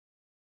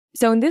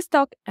So in this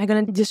talk, I'm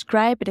going to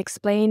describe and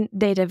explain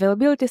data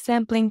availability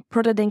sampling,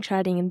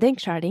 Protodanksharding, and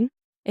Danksharding.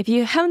 If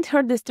you haven't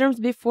heard these terms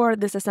before,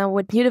 this is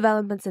somewhat new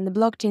developments in the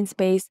blockchain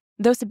space.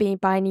 Those are being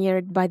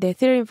pioneered by the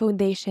Ethereum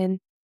Foundation,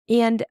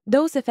 and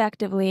those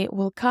effectively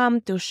will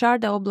come to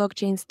shard our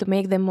blockchains to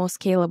make them more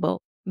scalable,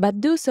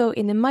 but do so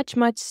in a much,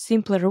 much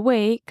simpler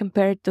way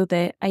compared to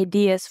the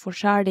ideas for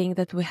sharding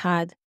that we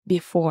had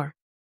before.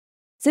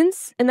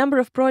 Since a number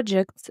of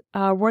projects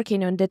are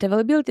working on data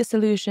availability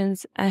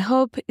solutions, I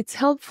hope it's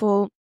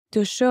helpful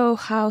to show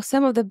how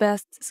some of the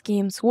best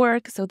schemes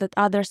work so that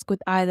others could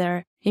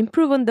either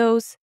improve on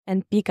those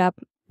and pick up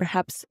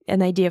perhaps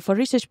an idea for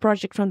research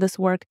project from this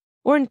work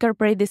or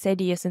incorporate these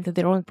ideas into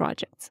their own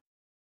projects.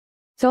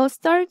 So I'll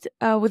start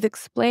with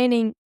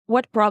explaining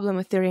what problem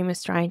Ethereum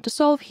is trying to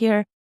solve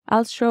here.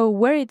 I'll show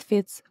where it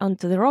fits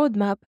onto the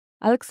roadmap.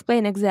 I'll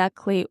explain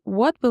exactly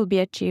what will be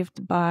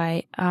achieved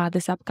by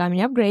this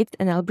upcoming upgrade,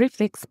 and I'll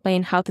briefly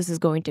explain how this is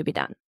going to be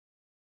done.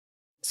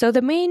 So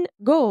the main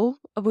goal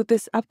with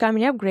this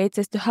upcoming upgrades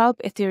is to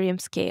help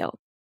Ethereum scale.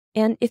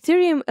 And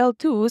Ethereum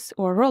L2s,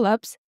 or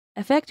rollups,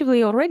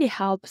 effectively already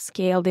help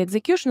scale the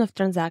execution of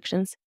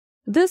transactions.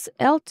 These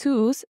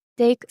L2s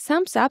take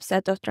some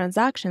subset of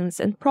transactions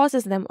and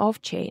process them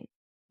off-chain.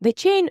 The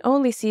chain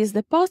only sees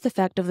the post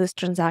effect of these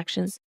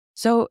transactions,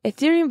 so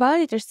Ethereum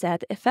validator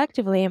set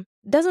effectively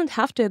doesn't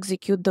have to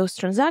execute those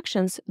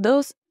transactions.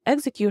 Those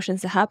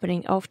executions are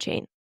happening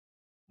off-chain.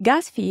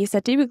 Gas fees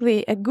are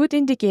typically a good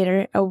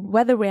indicator of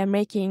whether we are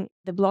making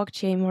the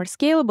blockchain more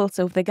scalable.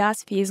 So if the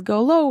gas fees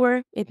go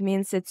lower, it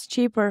means it's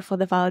cheaper for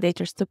the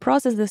validators to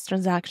process these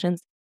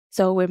transactions.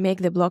 So we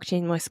make the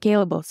blockchain more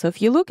scalable. So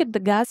if you look at the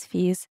gas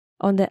fees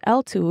on the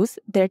L2s,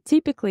 they're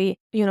typically,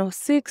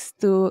 6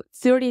 to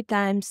 30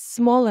 times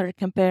smaller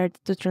compared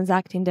to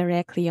transacting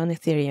directly on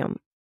Ethereum.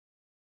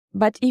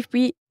 But if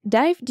we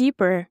dive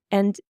deeper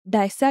and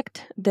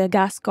dissect the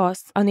gas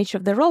costs on each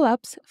of the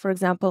rollups, for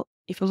example,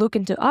 if we look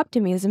into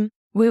Optimism,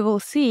 we will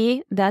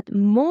see that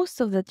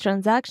most of the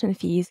transaction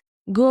fees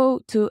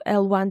go to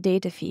L1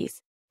 data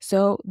fees.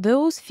 So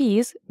those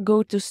fees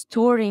go to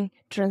storing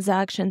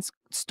transactions,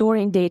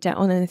 storing data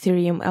on an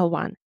Ethereum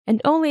L1.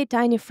 And only a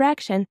tiny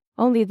fraction,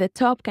 only the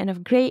top kind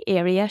of gray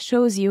area,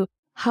 shows you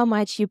how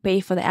much you pay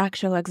for the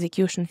actual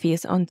execution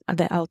fees on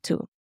the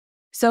L2.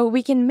 So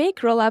we can make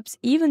rollups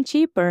even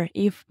cheaper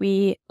if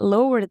we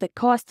lower the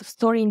cost of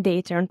storing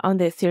data on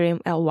the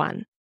Ethereum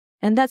L1.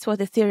 And that's what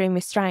Ethereum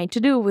is trying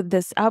to do with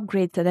this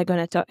upgrade that I'm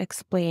going to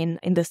explain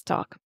in this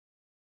talk.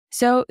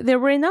 So there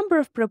were a number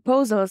of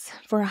proposals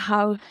for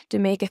how to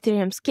make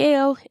Ethereum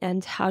scale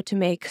and how to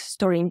make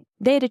storing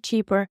data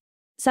cheaper.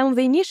 Some of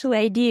the initial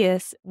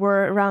ideas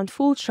were around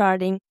full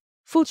sharding.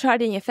 Full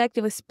sharding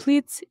effectively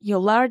splits your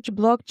large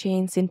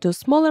blockchains into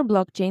smaller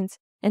blockchains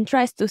and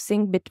tries to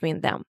sync between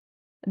them.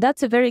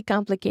 That's a very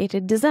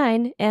complicated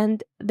design,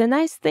 and the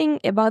nice thing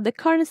about the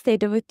current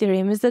state of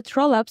Ethereum is that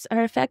rollups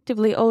are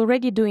effectively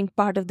already doing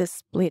part of this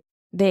split.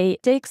 They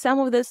take some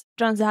of these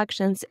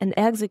transactions and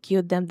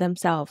execute them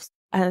themselves,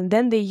 and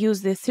then they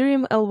use the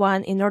Ethereum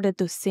L1 in order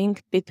to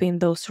sync between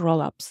those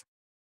rollups.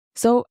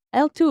 So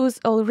L2s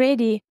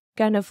already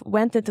kind of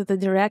went into the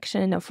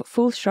direction of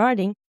full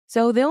sharding.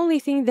 So the only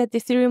thing that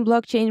the Ethereum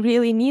blockchain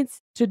really needs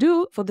to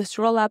do for these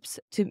rollups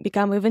to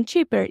become even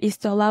cheaper is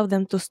to allow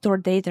them to store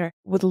data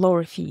with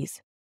lower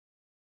fees.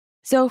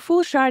 So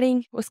full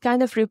sharding was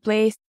kind of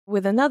replaced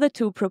with another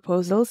two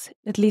proposals,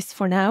 at least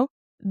for now.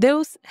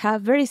 Those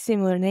have very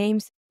similar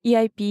names,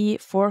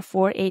 EIP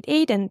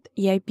 4488 and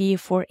EIP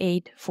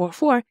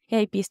 4844.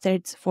 EIP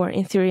stands for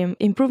Ethereum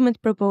Improvement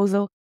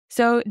Proposal.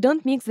 So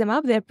don't mix them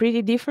up, they're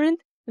pretty different.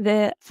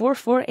 The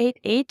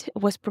 4488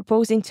 was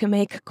proposing to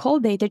make call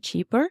data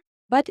cheaper,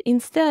 but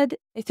instead,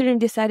 Ethereum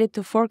decided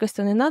to focus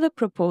on another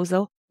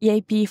proposal,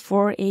 EIP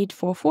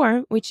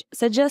 4844, which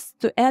suggests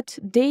to add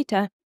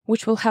data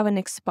which will have an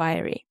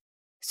expiry.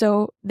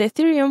 So the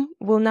Ethereum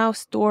will now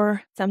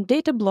store some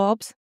data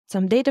blobs,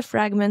 some data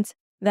fragments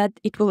that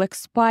it will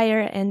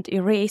expire and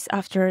erase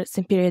after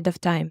some period of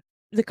time.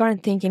 The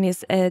current thinking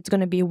is it's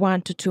going to be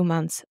 1 to 2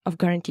 months of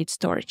guaranteed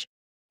storage.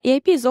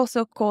 EIP is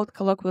also called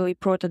colloquially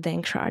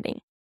Protodanksharding.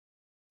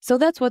 So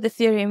that's what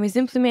Ethereum is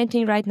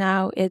implementing right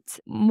now.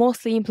 It's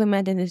mostly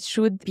implemented and it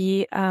should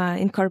be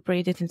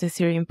incorporated into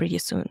Ethereum pretty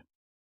soon.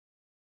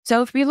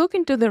 So if we look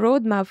into the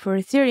roadmap for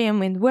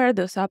Ethereum and where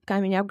those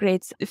upcoming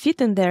upgrades fit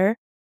in there,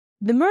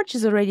 the merge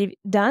is already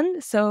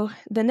done. So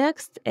the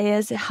next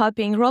is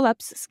helping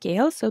rollups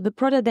scale. So the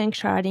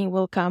Protodanksharding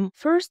will come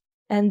first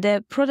and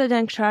the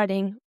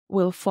Protodanksharding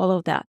will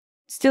follow that.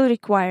 Still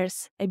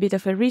requires a bit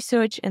of a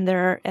research and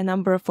there are a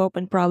number of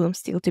open problems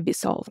still to be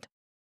solved.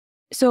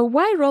 So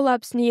why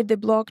rollups need the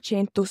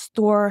blockchain to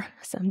store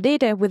some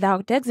data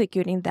without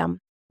executing them?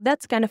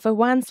 That's kind of a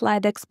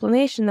one-slide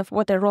explanation of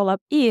what a rollup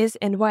is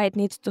and why it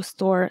needs to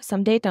store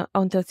some data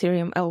onto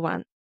Ethereum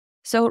L1.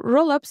 So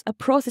rollups are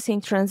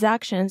processing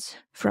transactions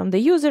from the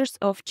users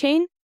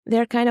off-chain.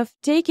 They're kind of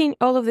taking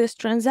all of these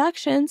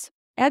transactions,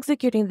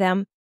 executing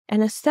them,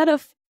 and instead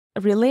of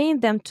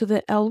relaying them to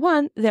the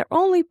L1, they're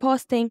only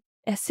posting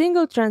a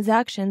single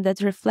transaction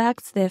that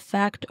reflects the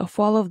effect of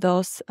all of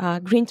those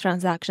green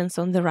transactions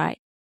on the right.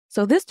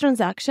 So this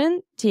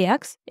transaction,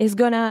 TX, is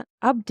going to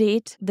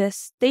update the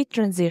state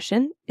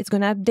transition. It's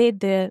going to update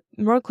the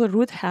Merkle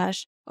root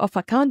hash of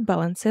account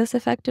balances,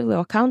 effectively,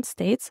 or account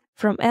states,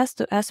 from S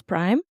to S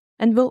prime,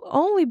 and will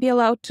only be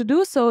allowed to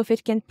do so if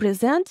it can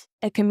present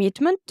a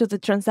commitment to the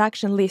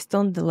transaction list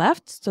on the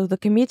left, so the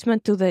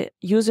commitment to the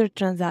user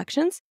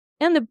transactions,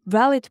 and a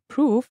valid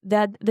proof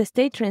that the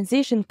state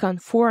transition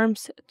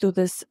conforms to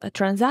these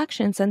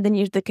transactions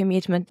underneath the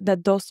commitment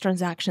that those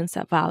transactions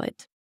are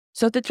valid.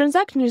 So the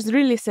transaction is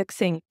really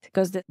succinct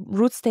because the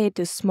root state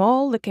is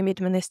small, the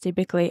commitment is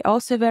typically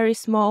also very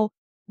small.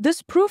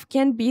 This proof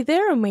can be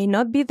there or may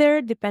not be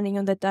there depending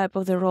on the type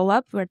of the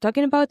rollup we're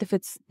talking about. If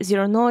it's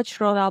zero-knowledge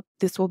rollup,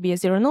 this will be a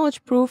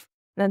zero-knowledge proof.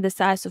 Then the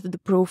size of the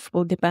proof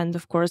will depend,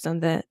 of course,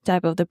 on the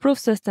type of the proof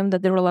system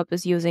that the rollup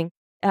is using.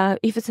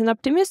 If it's an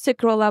optimistic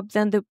rollup,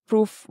 then the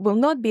proof will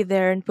not be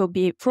there and will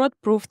be fraud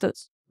proof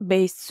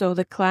based, so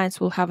the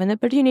clients will have an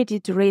opportunity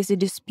to raise a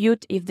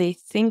dispute if they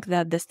think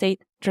that the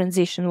state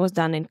transition was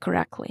done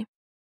incorrectly.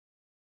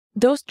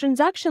 Those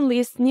transaction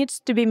lists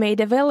needs to be made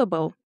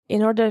available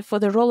in order for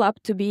the rollup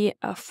to be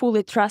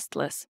fully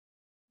trustless.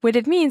 What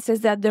it means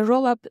is that the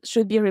rollup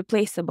should be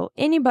replaceable.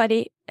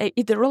 Anybody,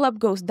 if the rollup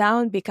goes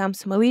down,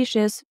 becomes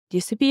malicious,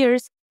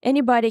 disappears,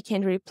 anybody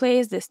can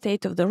replace the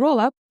state of the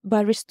rollup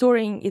by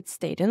restoring its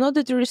state. In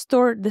order to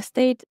restore the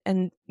state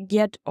and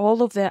get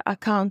all of the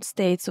account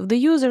states of the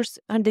users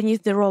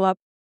underneath the rollup,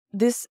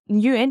 this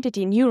new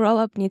entity, new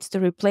rollup, needs to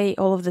replay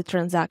all of the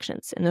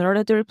transactions. And in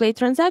order to replay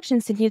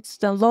transactions, it needs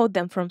to download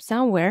them from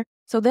somewhere.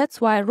 So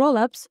that's why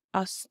rollups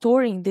are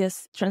storing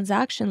this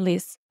transaction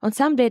lists on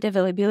some data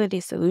availability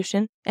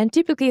solution, and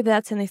typically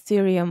that's an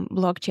Ethereum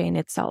blockchain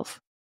itself.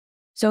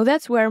 So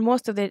that's where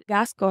most of the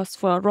gas costs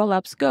for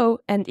rollups go,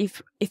 and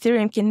if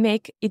Ethereum can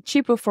make it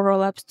cheaper for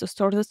rollups to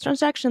store those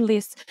transaction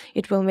lists,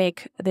 it will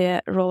make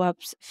the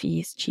rollups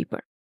fees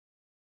cheaper.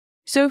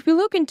 So if we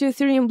look into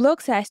Ethereum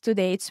block size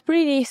today, it's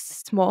pretty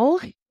small,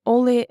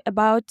 only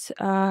about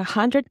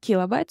 100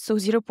 kilobytes, so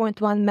 0.1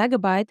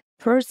 megabyte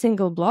per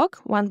single block.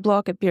 One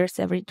block appears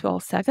every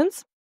 12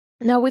 seconds.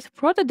 Now with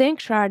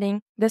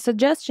Protodanksharding, the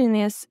suggestion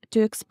is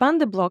to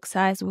expand the block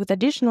size with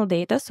additional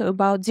data, so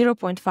about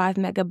 0.5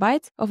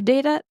 megabytes of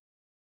data.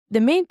 The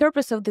main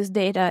purpose of this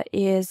data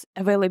is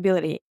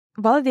availability.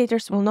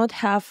 Validators will not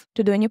have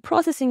to do any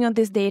processing on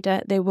this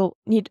data. They will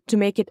need to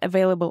make it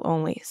available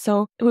only.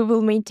 So we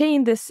will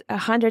maintain this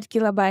 100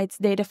 kilobytes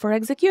data for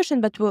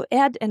execution, but we'll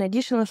add an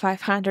additional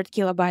 500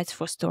 kilobytes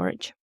for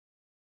storage.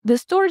 The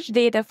storage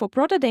data for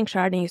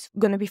Protodanksharding is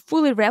going to be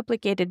fully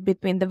replicated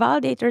between the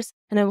validators,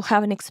 and it will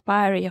have an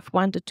expiry of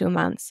 1 to 2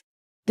 months.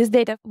 This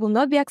data will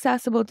not be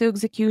accessible to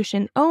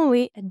execution,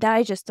 only a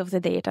digest of the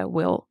data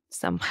will,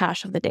 some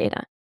hash of the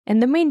data.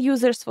 And the main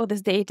users for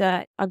this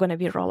data are going to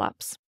be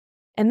rollups.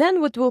 And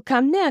then what will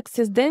come next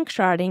is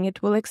Danksharding.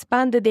 It will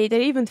expand the data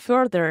even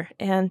further,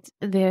 and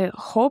the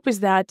hope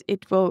is that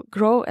it will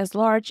grow as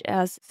large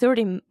as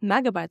 30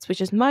 megabytes,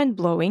 which is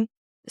mind-blowing.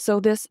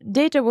 So this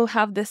data will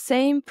have the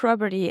same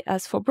property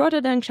as for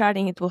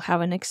Protodanksharding. It will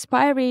have an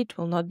expiry, it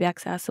will not be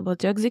accessible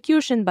to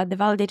execution, but the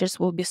validators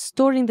will be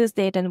storing this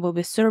data and will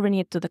be serving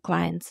it to the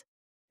clients.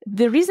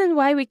 The reason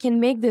why we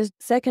can make this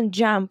second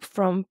jump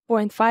from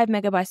 0.5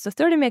 megabytes to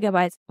 30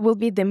 megabytes will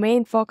be the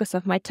main focus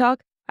of my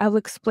talk. I will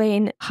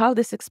explain how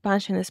this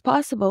expansion is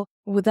possible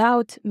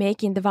without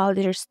making the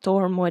validators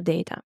store more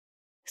data.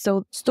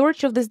 So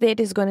storage of this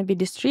data is going to be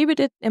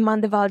distributed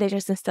among the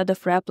validators instead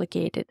of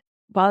replicated.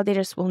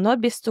 Validators will not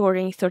be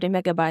storing 30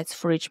 megabytes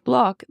for each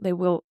block. They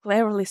will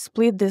cleverly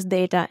split this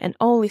data and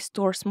only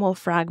store small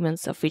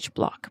fragments of each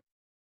block.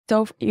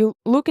 So if you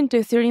look into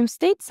Ethereum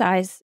state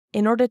size,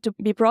 in order to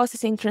be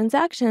processing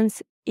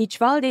transactions, each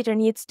validator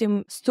needs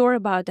to store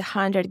about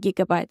 100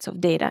 gigabytes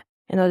of data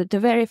in order to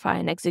verify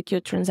and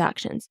execute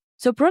transactions.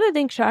 So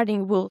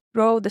Protodanksharding will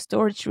grow the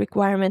storage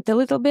requirement a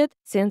little bit,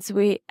 since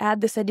we add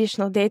this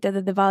additional data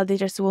that the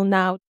validators will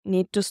now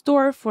need to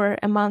store for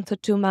a month or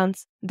 2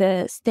 months.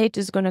 The state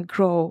is going to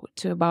grow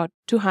to about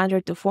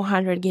 200 to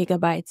 400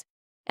 gigabytes.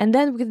 And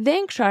then with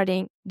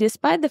Danksharding,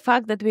 despite the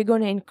fact that we're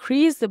going to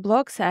increase the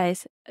block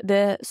size,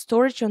 the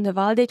storage on the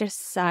validator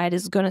side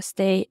is going to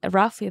stay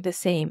roughly the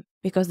same,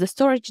 because the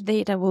storage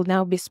data will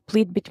now be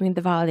split between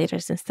the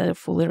validators instead of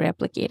fully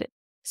replicated.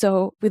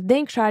 So with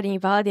Danksharding,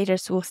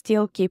 validators will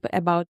still keep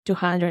about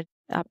 200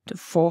 up to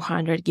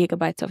 400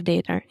 gigabytes of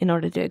data in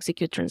order to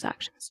execute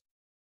transactions.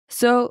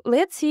 So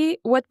let's see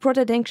what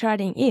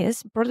Protodanksharding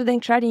is.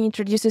 Protodanksharding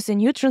introduces a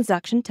new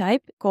transaction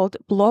type called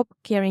blob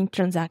carrying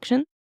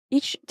transaction.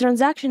 Each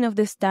transaction of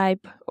this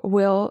type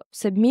will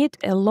submit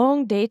a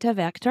long data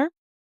vector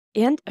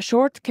and a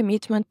short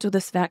commitment to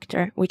this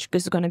vector, which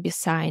is going to be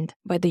signed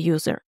by the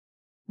user.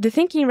 The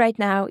thinking right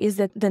now is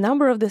that the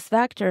number of these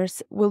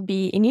vectors will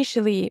be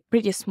initially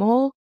pretty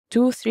small,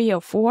 2, 3, or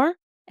 4,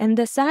 and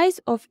the size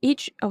of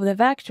each of the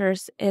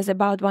vectors is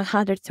about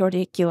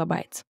 130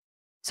 kilobytes.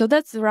 So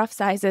that's the rough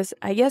sizes.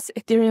 I guess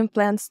Ethereum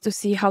plans to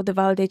see how the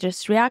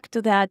validators react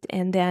to that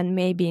and then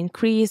maybe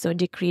increase or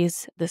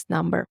decrease this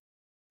number.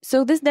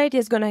 So this data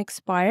is going to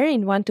expire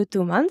in 1 to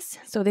 2 months.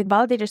 So the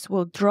validators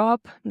will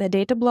drop the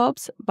data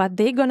blobs, but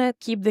they're going to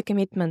keep the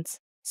commitments.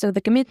 So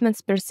the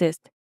commitments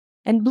persist.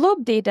 And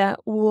blob data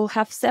will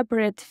have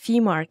separate fee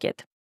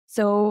market.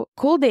 So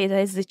cool data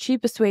is the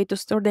cheapest way to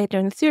store data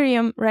on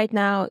Ethereum. Right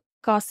now, it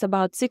costs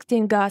about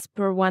 16 gas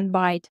per 1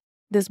 byte.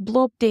 This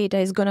blob data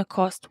is going to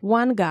cost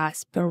 1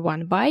 gas per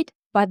 1 byte,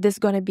 but there's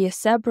going to be a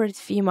separate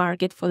fee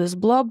market for this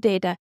blob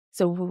data.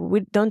 So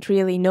we don't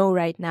really know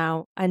right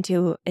now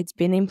until it's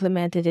been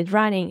implemented and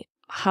running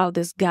how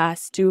this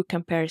gas 2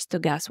 compares to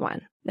gas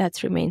 1.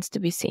 That remains to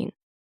be seen.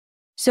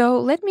 So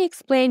let me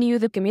explain you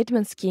the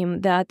commitment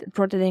scheme that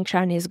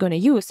Protodanksharding is going to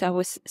use. I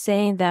was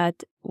saying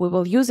that we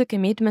will use a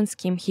commitment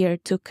scheme here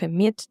to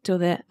commit to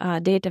the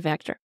data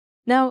vector.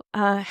 Now,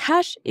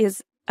 hash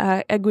is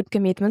a good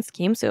commitment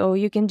scheme. So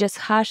you can just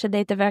hash a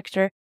data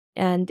vector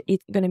and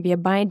it's going to be a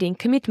binding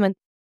commitment.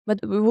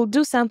 But we will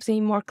do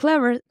something more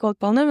clever called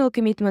polynomial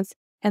commitments.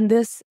 And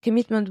this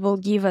commitment will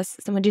give us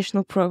some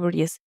additional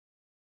properties.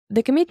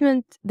 The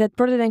commitment that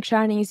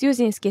Protodanksharding is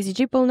using is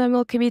KZG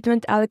polynomial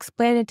commitment. I'll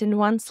explain it in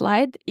one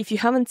slide. If you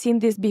haven't seen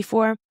this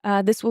before,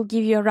 this will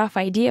give you a rough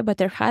idea, but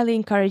I highly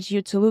encourage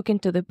you to look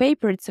into the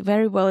paper. It's a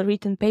very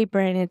well-written paper,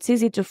 and it's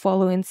easy to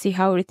follow and see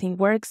how everything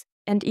works.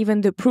 And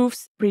even the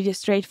proofs pretty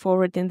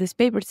straightforward in this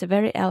paper. It's a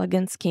very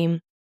elegant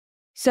scheme.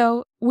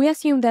 So we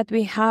assume that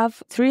we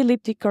have 3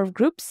 elliptic curve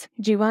groups,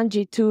 G1,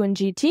 G2, and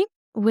GT,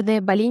 with a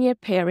bilinear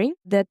pairing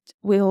that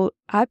will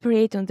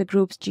operate on the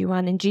groups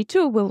G1 and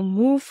G2, will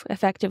move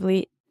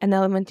effectively an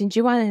element in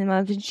G1 and an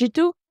element in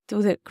G2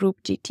 to the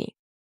group GT.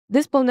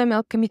 This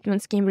polynomial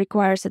commitment scheme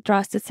requires a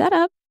trusted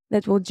setup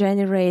that will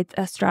generate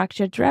a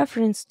structured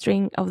reference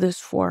string of this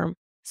form.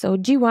 So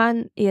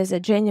G1 is a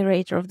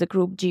generator of the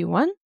group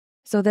G1.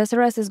 So the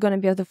SRS is going to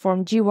be of the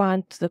form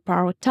G1 to the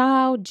power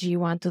tau,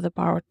 G1 to the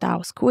power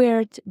tau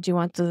squared,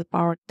 G1 to the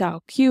power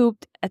tau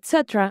cubed,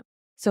 etc.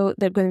 So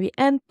there are going to be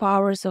n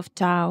powers of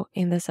tau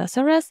in this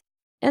SRS.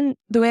 And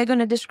the way I'm going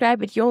to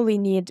describe it, you only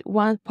need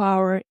 1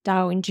 power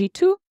tau in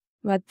G2,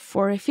 but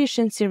for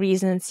efficiency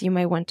reasons, you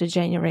may want to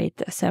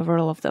generate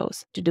several of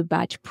those to do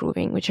batch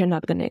proving, which I'm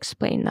not going to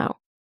explain now.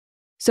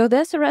 So the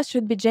SRS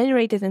should be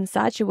generated in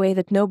such a way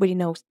that nobody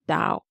knows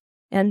tau.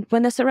 And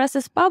when SRS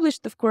is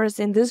published, of course,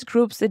 in these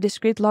groups, the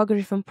discrete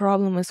logarithm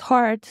problem is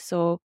hard.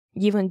 So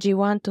given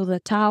G1 to the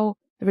tau,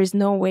 there is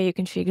no way you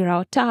can figure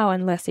out tau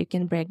unless you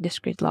can break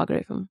discrete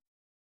logarithm.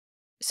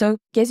 So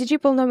KZG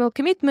polynomial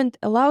commitment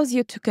allows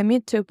you to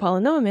commit to a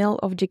polynomial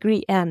of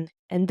degree n,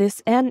 and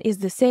this n is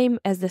the same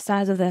as the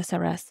size of the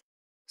SRS.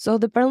 So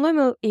the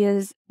polynomial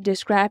is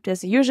described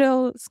as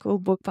usual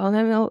schoolbook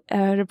polynomial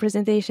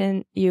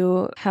representation.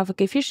 You have a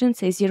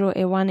coefficients a0,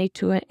 a1,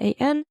 a2, and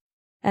an,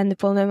 and the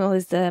polynomial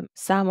is the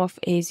sum of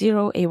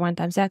a0, a1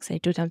 times x,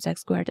 a2 times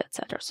x squared,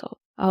 etc. So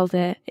all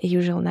the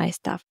usual nice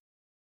stuff.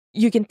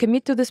 You can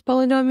commit to this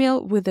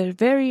polynomial with a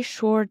very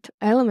short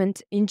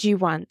element in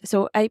G1.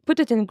 So I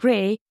put it in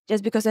gray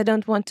just because I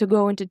don't want to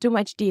go into too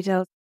much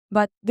detail,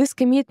 but this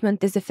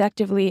commitment is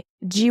effectively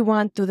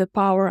G1 to the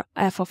power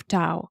f of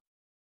tau.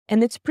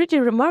 And it's pretty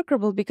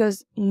remarkable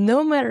because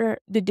no matter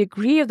the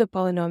degree of the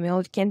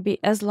polynomial, it can be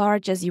as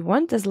large as you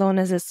want, as long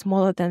as it's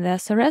smaller than the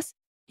SRS,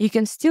 you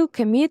can still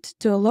commit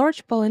to a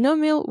large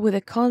polynomial with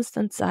a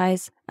constant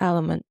size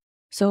element.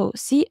 So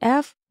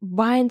CF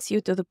binds you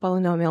to the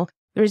polynomial.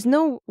 There is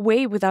no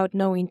way without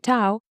knowing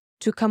tau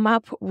to come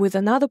up with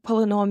another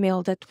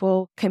polynomial that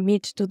will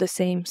commit to the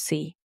same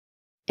C.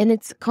 And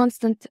its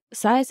constant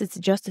size, it's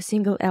just a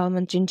single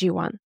element in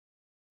G1.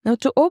 Now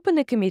to open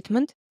a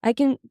commitment, I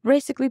can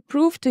basically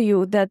prove to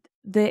you that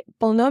the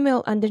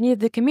polynomial underneath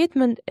the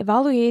commitment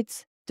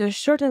evaluates to a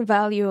certain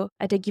value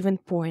at a given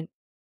point.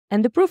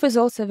 And the proof is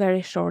also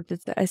very short.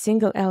 It's a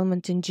single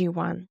element in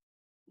G1.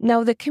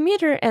 Now the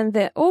committer and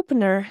the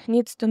opener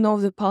needs to know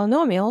the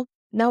polynomial.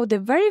 Now the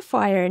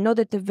verifier, in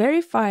order to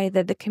verify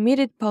that the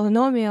committed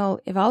polynomial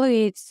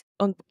evaluates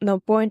on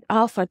point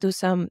alpha to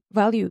some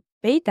value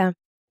beta,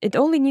 it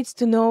only needs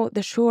to know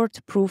the short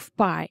proof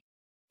pi.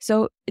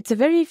 So it's a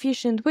very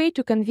efficient way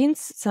to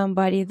convince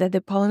somebody that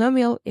the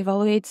polynomial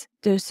evaluates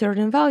to a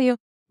certain value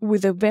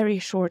with a very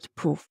short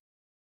proof.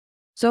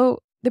 So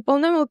the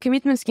polynomial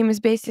commitment scheme is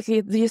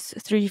basically these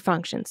 3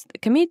 functions: the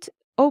commit,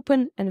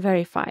 open, and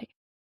verify.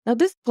 Now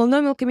this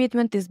polynomial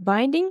commitment is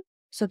binding.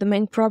 So the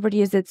main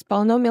property is it's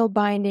polynomial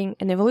binding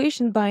and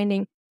evaluation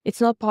binding.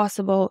 It's not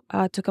possible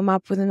to come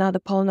up with another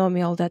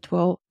polynomial that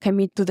will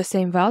commit to the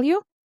same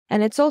value.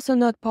 And it's also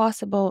not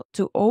possible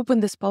to open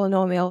this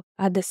polynomial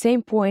at the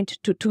same point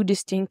to 2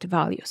 distinct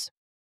values.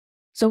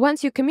 So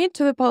once you commit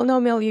to the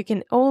polynomial, you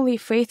can only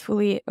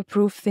faithfully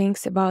prove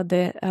things about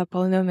the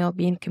polynomial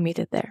being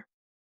committed there.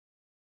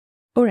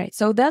 All right,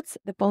 so that's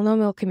the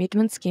polynomial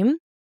commitment scheme.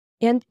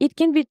 And it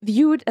can be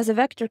viewed as a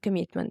vector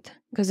commitment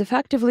because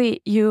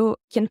effectively you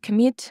can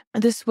commit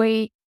this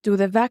way to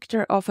the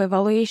vector of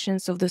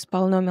evaluations of this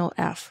polynomial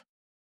f.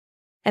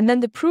 And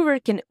then the prover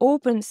can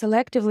open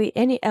selectively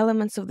any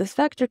elements of this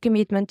vector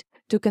commitment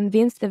to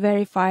convince the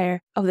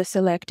verifier of the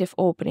selective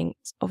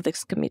openings of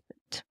this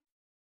commitment.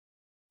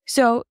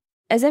 So,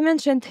 as I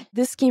mentioned,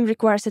 this scheme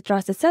requires a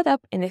trusted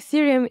setup, and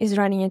Ethereum is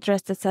running a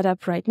trusted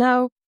setup right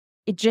now.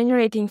 It's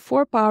generating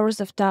 4 powers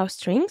of tau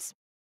strings.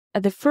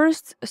 The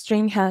first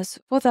string has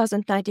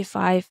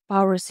 4095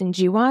 powers in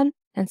G1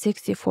 and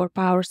 64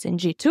 powers in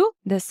G2.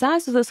 The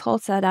size of this whole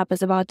setup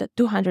is about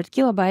 200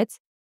 kilobytes.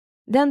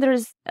 Then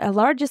there's a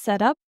larger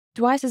setup,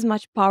 twice as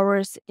much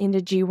powers in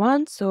the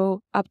G1,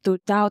 so up to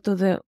tau to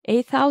the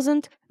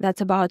 8000,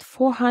 that's about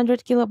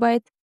 400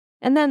 kilobytes.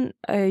 And then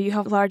you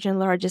have larger and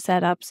larger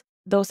setups.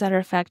 Those are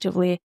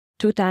effectively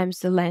 2 times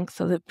the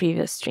length of the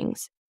previous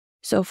strings.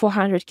 So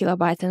 400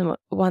 kilobytes and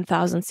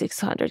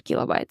 1600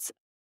 kilobytes.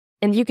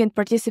 And you can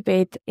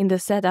participate in the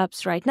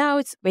setups right now.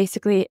 It's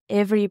basically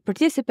every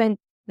participant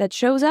that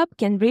shows up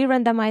can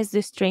re-randomize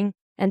the string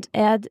and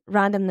add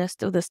randomness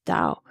to this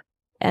tau.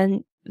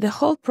 And the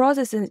whole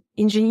process is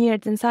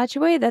engineered in such a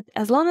way that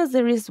as long as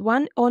there is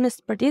one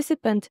honest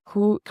participant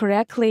who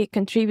correctly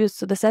contributes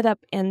to the setup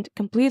and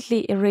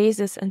completely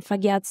erases and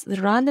forgets the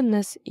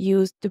randomness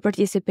used to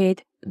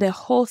participate, the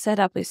whole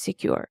setup is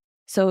secure.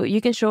 So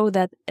you can show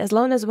that as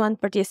long as one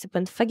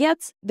participant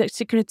forgets the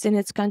secrets in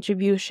its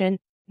contribution,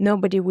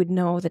 nobody would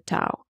know the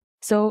tau.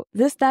 So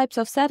these types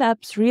of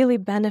setups really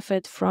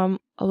benefit from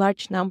a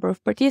large number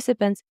of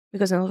participants,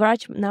 because in a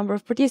large number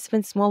of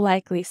participants, more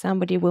likely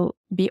somebody will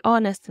be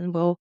honest and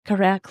will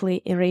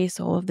correctly erase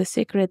all of the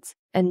secrets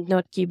and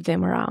not keep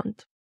them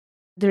around.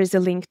 There is a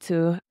link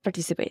to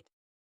participate.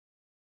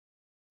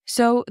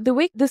 So the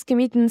way this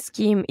commitment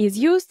scheme is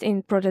used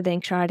in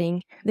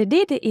Protodanksharding, the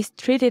data is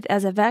treated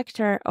as a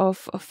vector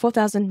of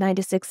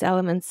 4096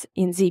 elements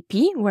in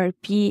ZP, where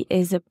P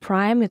is a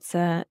prime, it's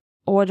a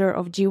order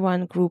of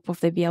G1 group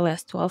of the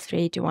BLS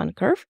 12381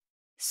 curve.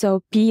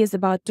 So P is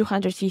about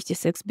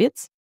 256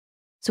 bits.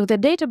 So the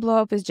data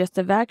blob is just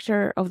a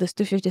vector of these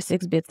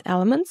 256-bit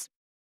elements.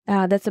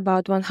 That's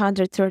about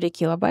 130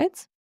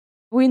 kilobytes.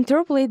 We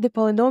interpolate the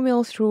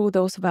polynomial through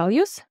those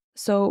values.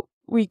 So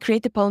we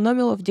create a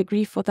polynomial of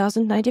degree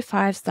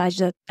 4095 such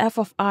that f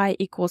of I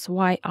equals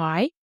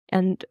yi.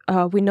 And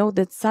we know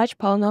that such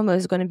polynomial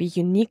is going to be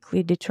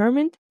uniquely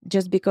determined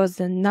just because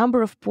the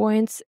number of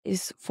points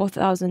is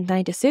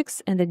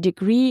 4096 and the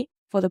degree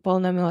for the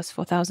polynomial is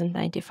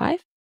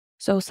 4095.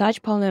 So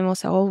such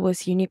polynomials are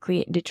always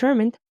uniquely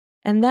determined.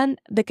 And then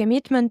the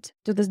commitment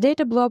to this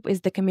data blob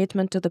is the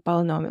commitment to the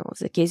polynomial,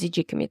 the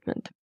KZG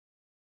commitment.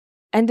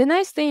 And the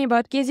nice thing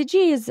about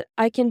KZG is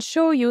I can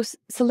show you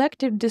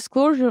selective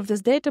disclosure of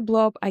this data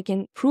blob. I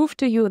can prove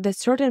to you that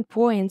certain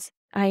points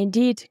are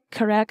indeed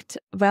correct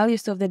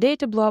values of the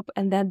data blob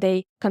and that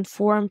they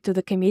conform to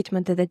the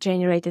commitment that they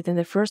generated in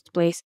the first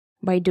place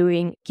by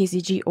doing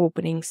KZG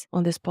openings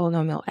on this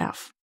polynomial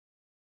f.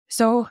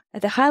 So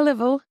at a high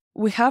level,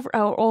 we have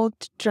our old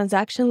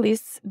transaction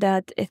lists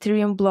that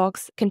Ethereum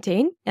blocks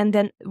contain. And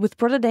then with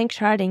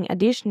Protodanksharding,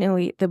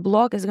 additionally, the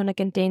block is going to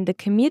contain the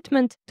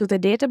commitment to the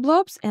data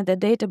blobs and the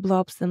data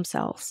blobs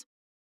themselves.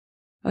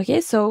 Okay,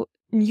 so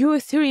new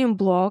Ethereum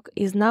block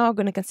is now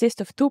going to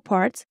consist of 2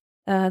 parts.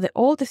 The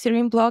old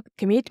Ethereum block,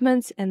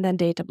 commitments, and then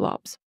data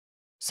blobs.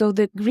 So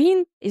the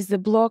green is the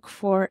block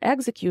for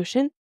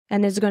execution,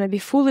 and it's going to be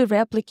fully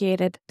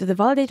replicated to the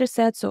validator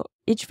set. So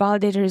each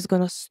validator is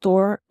going to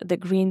store the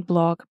green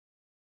block.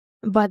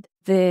 But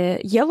the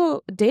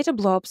yellow data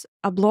blobs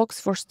are blocks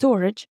for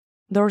storage.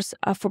 Those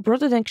are for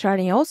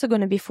Protodanksharding also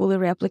going to be fully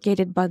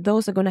replicated, but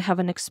those are going to have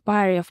an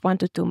expiry of 1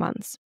 to 2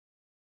 months.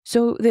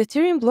 So the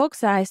Ethereum block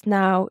size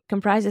now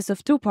comprises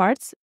of 2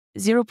 parts,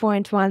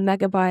 0.1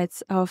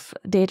 megabytes of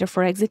data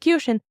for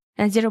execution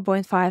and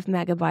 0.5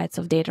 megabytes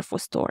of data for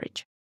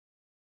storage.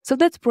 So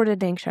that's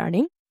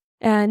Protodanksharding.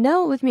 And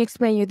now let me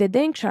explain you the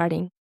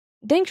Danksharding.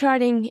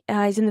 Danksharding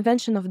is an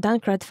invention of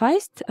Dankrad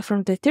Feist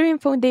from the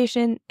Ethereum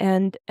Foundation,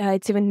 and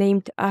it's even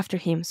named after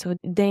him. So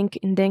Dank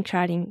in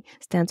Danksharding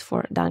stands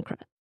for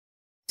Dankrad.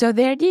 So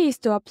the idea is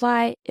to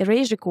apply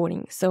erasure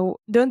coding. So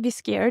don't be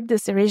scared.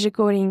 This erasure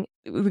coding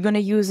we're going to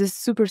use is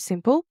super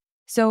simple.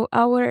 So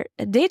our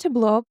data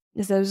blob,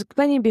 as I was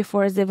explaining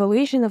before, is the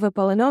evaluation of a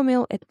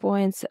polynomial at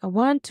points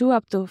 1, 2,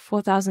 up to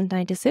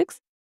 4096.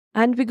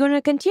 And we're going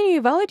to continue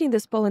evaluating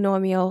this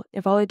polynomial,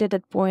 evaluated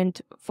at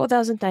point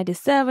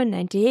 4097,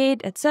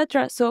 98,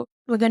 etc. So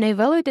we're going to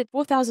evaluate at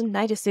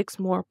 4096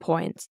 more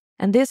points.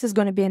 And this is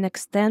going to be an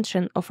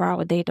extension of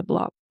our data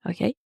blob,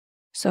 okay?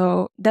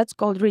 So that's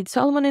called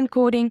Reed-Solomon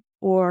encoding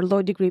or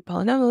low-degree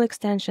polynomial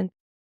extension.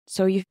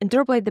 So you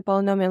interpolate the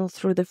polynomial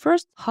through the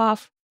first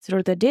half,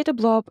 through the data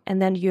blob,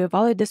 and then you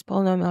evaluate this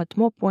polynomial at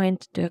more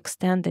point to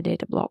extend the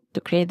data blob,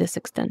 to create this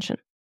extension.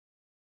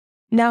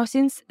 Now,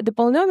 since the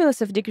polynomial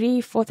is of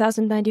degree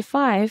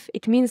 4095,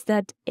 it means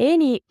that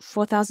any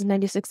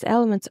 4096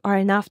 elements are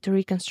enough to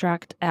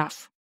reconstruct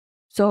F.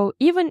 So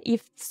even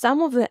if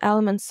some of the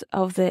elements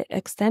of the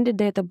extended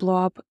data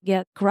blob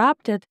get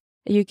corrupted,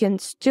 you can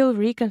still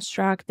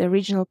reconstruct the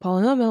original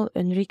polynomial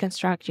and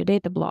reconstruct your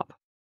data blob.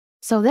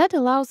 So that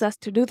allows us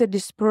to do the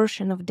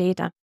dispersion of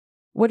data.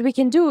 What we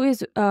can do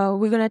is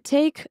we're going to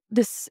take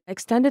this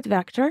extended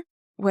vector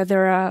where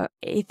there are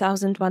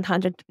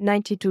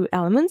 8,192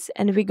 elements,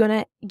 and we're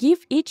going to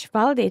give each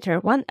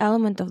validator one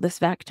element of this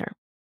vector.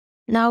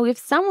 Now, if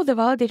some of the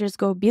validators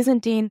go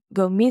Byzantine,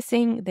 go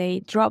missing,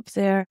 they drop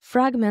their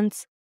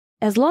fragments,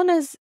 as long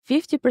as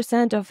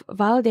 50% of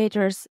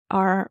validators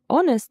are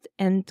honest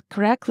and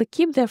correctly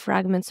keep their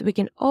fragments, we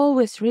can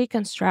always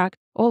reconstruct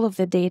all of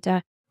the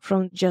data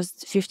from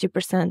just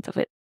 50% of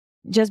it,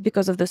 just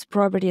because of these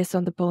properties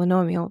on the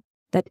polynomial,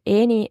 that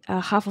any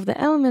half of the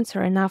elements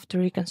are enough to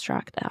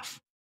reconstruct F.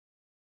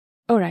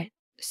 All right,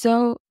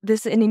 so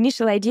this is an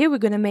initial idea. We're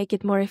going to make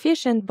it more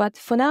efficient, but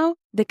for now,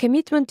 the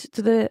commitment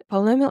to the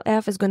polynomial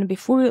F is going to be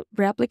fully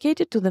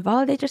replicated to the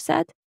validator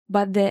set,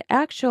 but the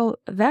actual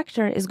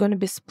vector is going to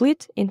be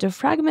split into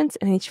fragments,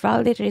 and each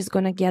validator is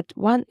going to get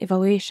one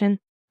evaluation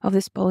of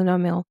this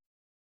polynomial.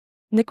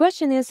 The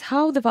question is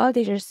how the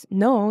validators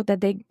know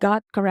that they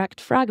got correct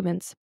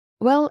fragments.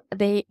 Well,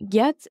 they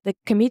get the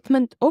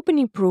commitment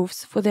opening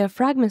proofs for their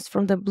fragments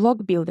from the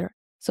block builder.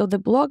 So the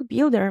block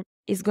builder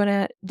is going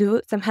to do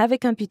some heavy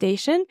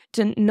computation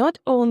to not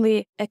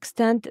only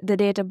extend the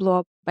data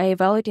block by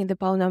evaluating the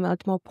polynomial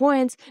at more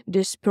points,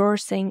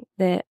 dispersing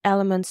the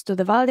elements to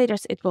the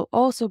validators, it will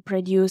also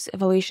produce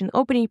evaluation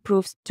opening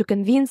proofs to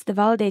convince the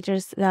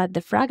validators that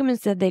the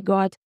fragments that they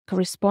got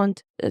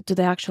correspond to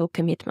the actual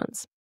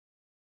commitments.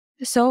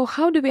 So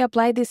how do we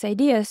apply these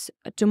ideas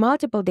to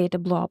multiple data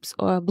blobs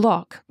or a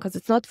block? Because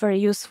it's not very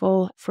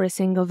useful for a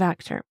single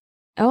vector.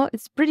 Well,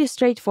 it's pretty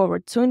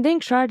straightforward. So in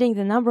Danksharding,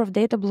 the number of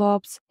data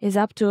blobs is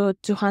up to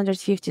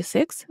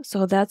 256.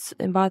 So that's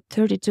about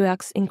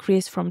 32x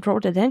increase from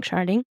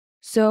Protodanksharding.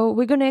 So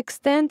we're going to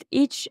extend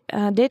each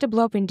data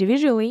blob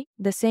individually,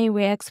 the same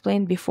way I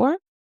explained before.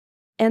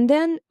 And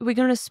then we're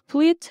going to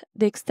split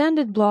the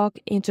extended block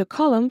into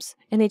columns,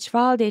 and each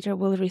validator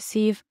will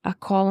receive a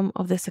column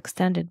of this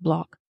extended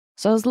block.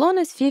 So as long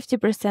as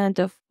 50%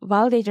 of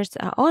validators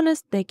are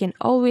honest, they can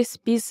always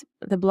piece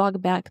the block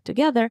back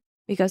together,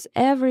 because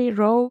every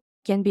row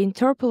can be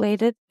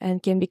interpolated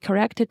and can be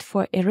corrected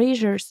for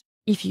erasures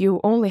if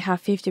you only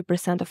have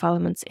 50% of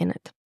elements in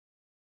it.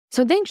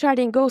 So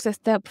Danksharding goes a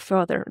step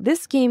further.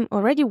 This scheme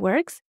already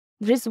works.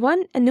 There is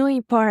one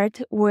annoying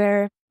part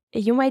where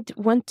you might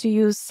want to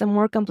use some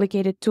more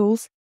complicated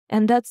tools,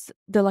 and that's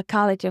the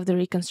locality of the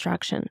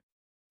reconstruction.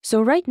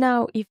 So right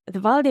now, if the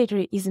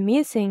validator is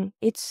missing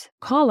its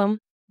column,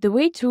 the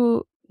way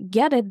to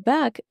get it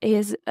back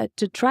is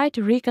to try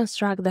to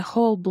reconstruct the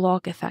whole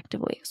block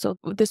effectively. So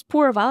this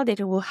poor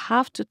validator will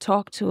have to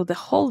talk to the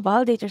whole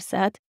validator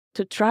set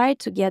to try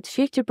to get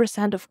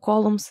 50% of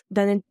columns,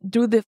 then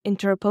do the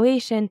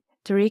interpolation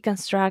to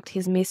reconstruct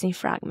his missing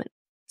fragment.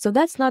 So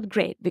that's not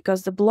great,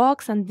 because the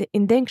blocks in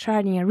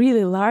Danksharding are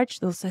really large.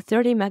 Those are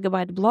 30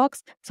 megabyte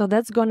blocks. So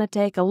that's going to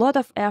take a lot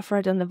of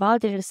effort on the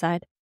validator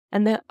side.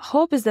 And the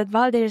hope is that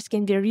validators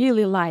can be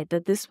really light,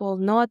 that this will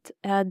not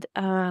add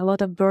a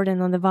lot of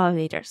burden on the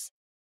validators.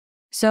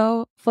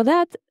 So for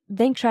that,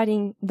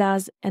 Danksharding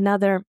does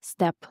another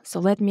step. So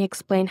let me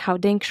explain how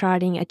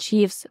Danksharding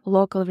achieves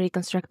local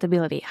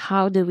reconstructability.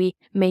 How do we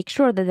make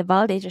sure that the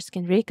validators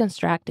can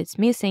reconstruct its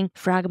missing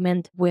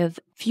fragment with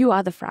few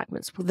other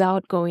fragments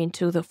without going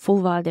to the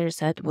full validator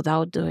set,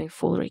 without doing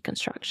full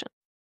reconstruction?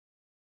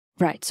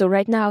 Right, so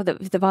right now,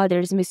 if the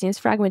validator is missing its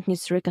fragment, it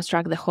needs to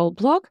reconstruct the whole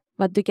block.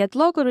 But to get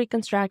local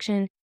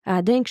reconstruction,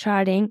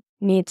 Danksharding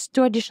needs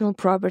two additional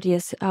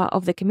properties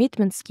of the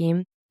commitment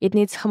scheme. It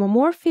needs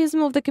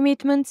homomorphism of the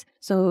commitments,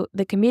 so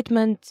the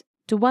commitment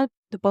to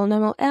the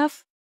polynomial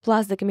f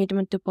plus the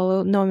commitment to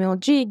polynomial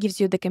g gives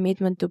you the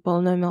commitment to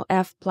polynomial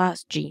f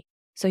plus g.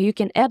 So you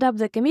can add up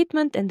the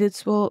commitment, and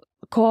this will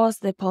cause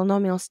the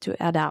polynomials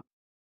to add up.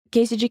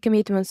 KZG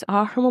commitments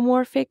are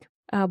homomorphic.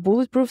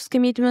 Bulletproofs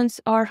commitments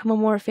are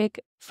homomorphic.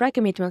 Frag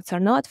commitments are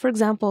not, for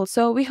example.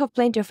 So we have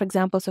plenty of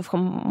examples of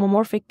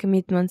homomorphic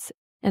commitments,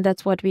 and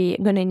that's what we're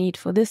going to need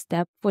for this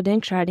step for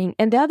Danksharding.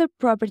 And the other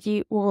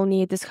property we will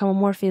need is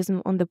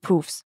homomorphism on the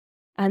proofs.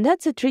 And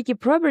that's a tricky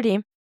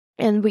property,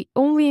 and we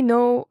only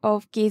know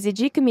of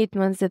KZG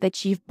commitments that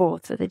achieve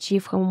both, that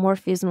achieve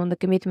homomorphism on the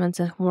commitments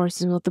and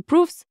homomorphism of the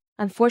proofs.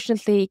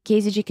 Unfortunately,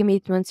 KZG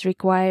commitments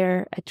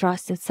require a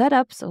trusted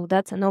setup, so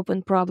that's an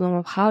open problem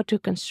of how to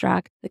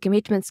construct the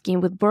commitment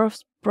scheme with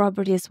both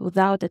properties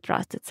without a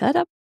trusted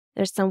setup.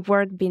 There's some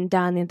work being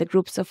done in the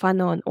groups of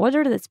unknown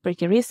order that's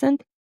pretty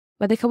recent,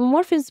 but the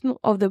homomorphism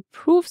of the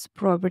proofs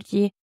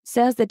property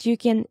says that you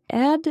can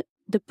add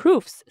the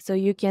proofs. So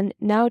you can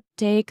now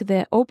take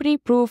the opening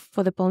proof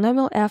for the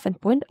polynomial f at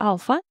point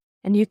alpha,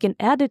 and you can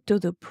add it to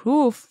the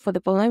proof for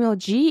the polynomial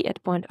g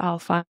at point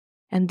alpha.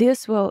 And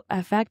this will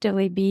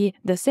effectively be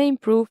the same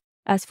proof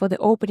as for the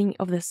opening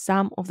of the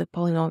sum of the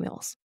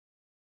polynomials.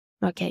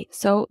 Okay,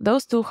 so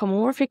those two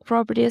homomorphic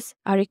properties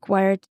are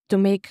required to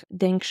make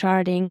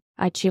Danksharding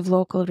achieve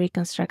local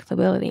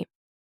reconstructability.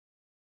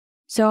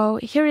 So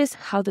here is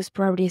how these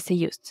properties are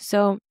used.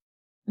 So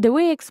the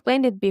way I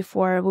explained it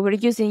before, we were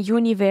using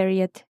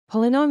univariate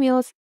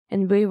polynomials,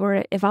 and we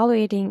were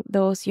evaluating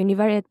those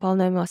univariate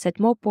polynomials at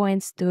more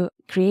points to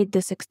create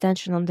this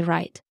extension on the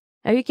right.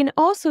 Now you can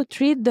also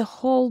treat the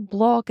whole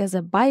block as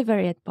a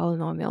bivariate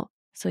polynomial.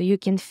 So you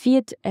can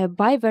feed a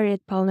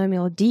bivariate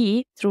polynomial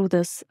d through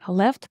this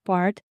left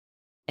part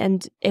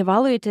and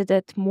evaluate it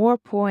at more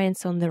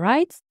points on the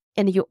right,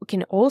 and you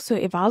can also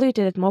evaluate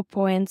it at more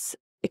points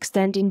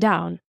extending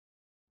down.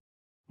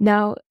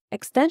 Now,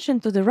 extension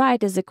to the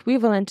right is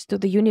equivalent to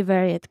the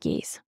univariate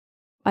case.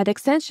 But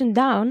extension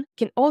down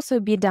can also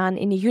be done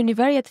in a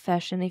univariate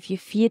fashion if you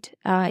feed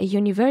a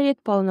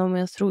univariate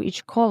polynomial through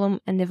each column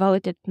and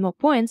evaluate it at more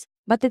points,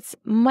 but it's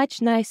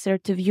much nicer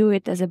to view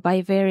it as a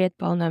bivariate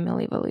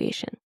polynomial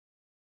evaluation.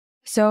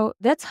 So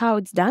that's how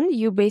it's done.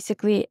 You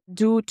basically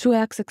do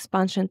 2x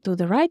expansion to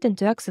the right and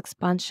 2x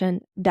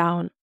expansion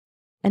down.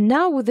 And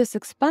now with this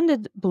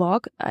expanded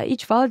block,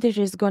 each validator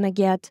is going to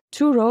get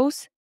 2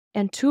 rows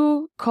and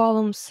 2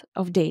 columns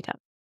of data.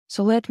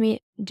 So let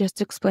me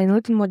just explain a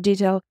little more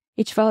detail.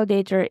 Each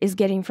validator is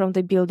getting from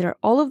the builder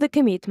all of the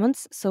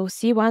commitments, so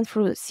C1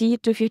 through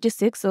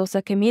C256, those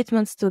are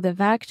commitments to the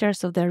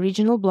vectors of the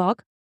original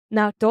block.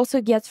 Now it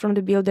also gets from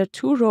the builder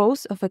 2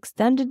 rows of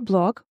extended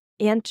block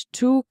and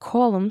 2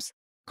 columns.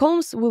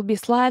 Columns will be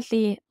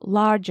slightly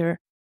larger.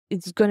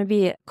 It's going to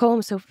be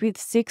columns of width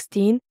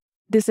 16.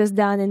 This is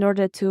done in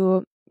order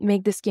to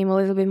make the scheme a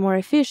little bit more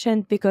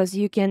efficient because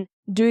you can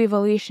do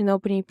evaluation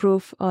opening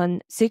proof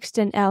on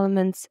 16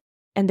 elements,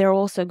 and they're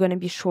also going to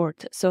be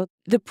short. So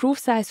the proof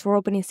size for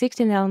opening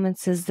 16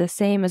 elements is the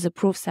same as the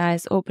proof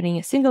size opening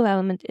a single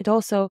element. It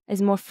also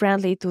is more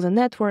friendly to the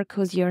network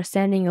because you're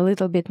sending a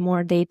little bit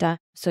more data,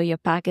 so your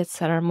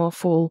packets are more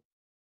full.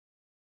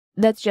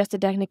 That's just a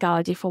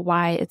technicality for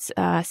why it's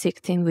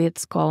 16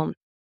 widths column.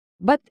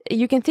 But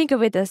you can think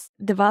of it as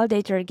the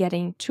validator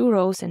getting 2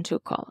 rows and 2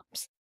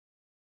 columns.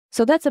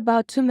 So that's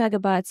about 2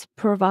 megabytes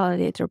per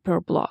validator per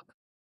block.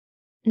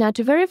 Now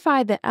to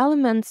verify the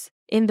elements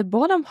in the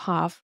bottom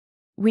half,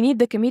 we need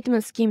the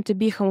commitment scheme to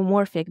be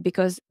homomorphic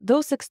because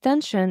those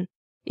extension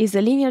is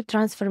a linear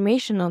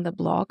transformation on the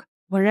block.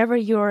 Wherever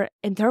you're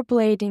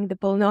interpolating the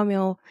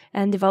polynomial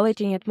and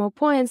evaluating at more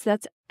points,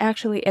 that's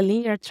actually a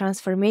linear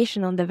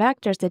transformation on the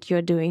vectors that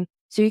you're doing.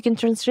 So you can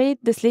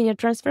translate this linear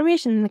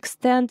transformation and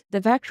extend the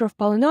vector of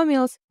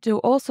polynomials to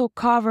also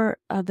cover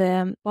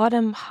the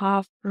bottom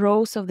half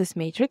rows of this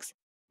matrix.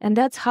 And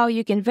that's how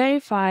you can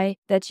verify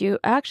that you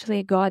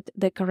actually got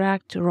the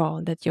correct row,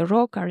 that your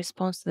row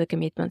corresponds to the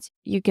commitments.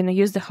 You can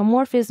use the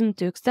homomorphism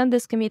to extend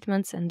these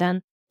commitments and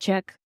then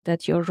check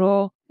that your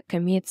row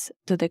commits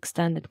to the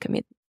extended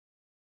commitment.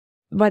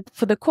 But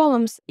for the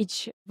columns,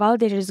 each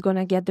validator is going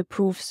to get the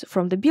proofs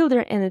from the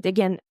builder. And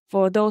again,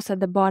 for those at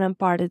the bottom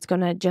part, it's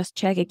going to just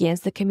check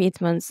against the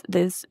commitments,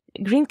 these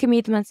green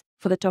commitments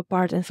for the top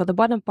part. And for the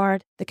bottom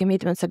part, the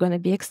commitments are going to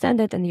be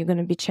extended and you're going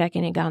to be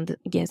checking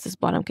against these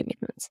bottom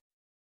commitments.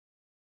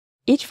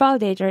 Each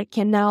validator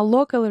can now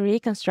locally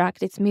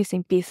reconstruct its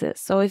missing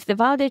pieces. So if the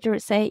validator,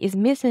 say, is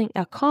missing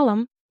a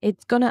column,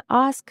 it's going to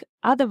ask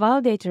other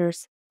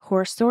validators who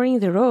are storing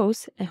the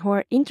rows and who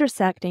are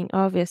intersecting,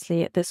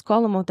 obviously, this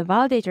column of the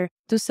validator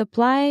to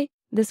supply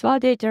this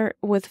validator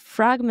with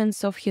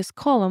fragments of his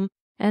column.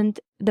 And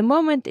the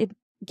moment it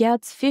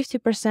gets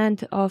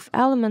 50% of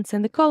elements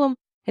in the column,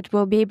 it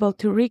will be able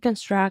to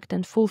reconstruct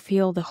and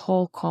fulfill the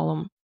whole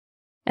column.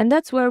 And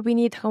that's where we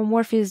need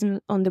homomorphism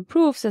on the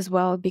proofs as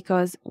well,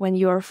 because when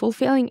you're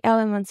fulfilling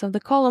elements of the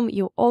column,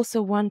 you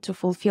also want to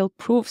fulfill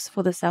proofs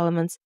for these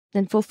elements.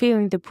 Then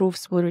fulfilling the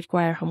proofs will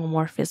require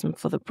homomorphism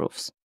for the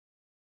proofs.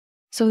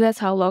 So that's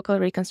how local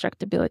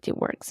reconstructability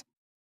works.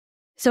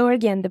 So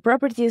again, the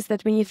properties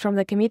that we need from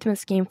the commitment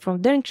scheme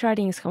from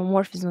Danksharding is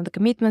homomorphism on the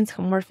commitments,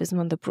 homomorphism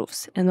on the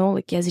proofs, and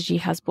only KSG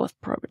has both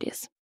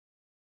properties.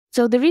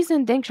 So the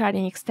reason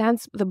Danksharding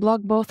extends the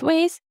block both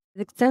ways,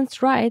 it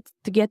extends right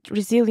to get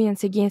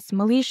resilience against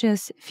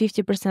malicious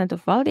 50%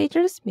 of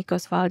validators,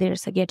 because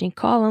validators are getting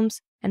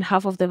columns, and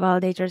half of the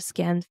validators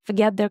can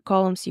forget their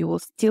columns, you will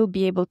still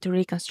be able to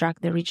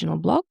reconstruct the original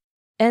block.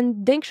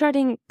 And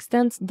Danksharding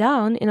extends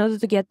down in order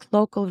to get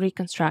local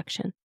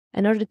reconstruction,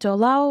 in order to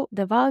allow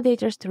the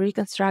validators to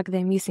reconstruct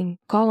their missing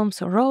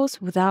columns or rows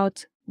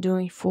without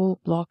doing full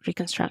block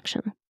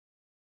reconstruction.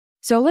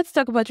 So let's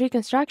talk about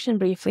reconstruction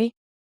briefly.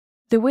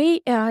 The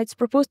way it's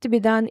proposed to be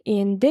done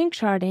in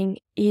Danksharding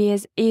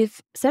is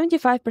if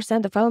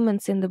 75% of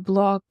elements in the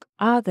block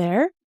are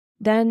there,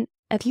 then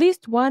at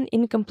least one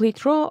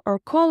incomplete row or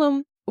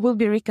column will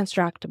be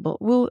reconstructable,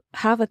 will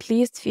have at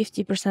least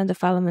 50%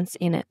 of elements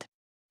in it.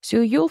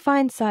 So you'll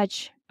find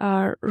such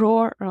a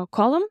row or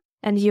column,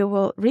 and you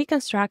will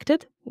reconstruct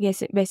it,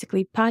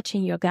 basically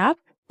patching your gap.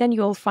 Then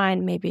you'll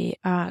find maybe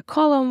a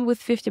column with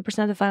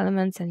 50% of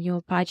elements, and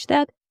you'll patch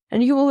that.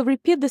 And you will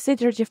repeat this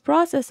iterative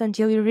process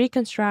until you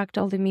reconstruct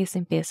all the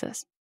missing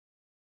pieces.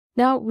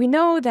 Now, we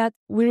know that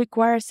we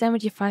require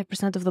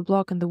 75% of the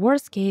block in the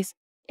worst case,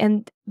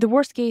 and the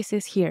worst case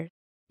is here.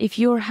 If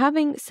you're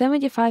having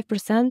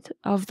 75%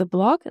 of the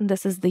block, and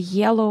this is the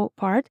yellow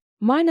part,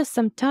 minus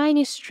some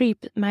tiny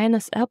strip,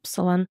 minus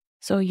epsilon,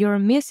 so you're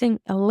missing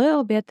a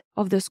little bit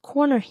of this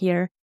corner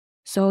here.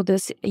 So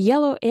this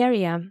yellow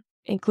area,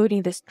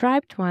 including the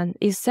striped one,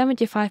 is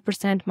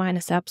 75%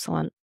 minus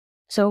epsilon.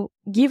 So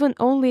given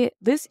only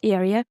this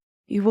area,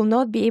 you will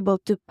not be able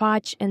to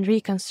patch and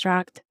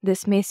reconstruct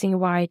this missing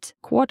white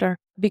quarter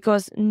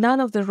because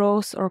none of the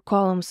rows or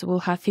columns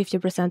will have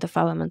 50% of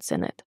elements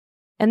in it.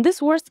 And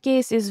this worst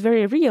case is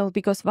very real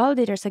because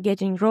validators are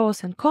getting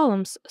rows and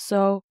columns,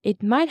 so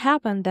it might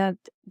happen that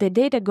the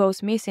data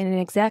goes missing in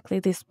exactly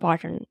this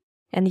pattern,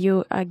 and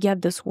you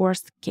get this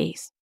worst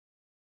case.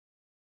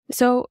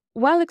 So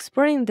while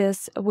exploring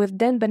this with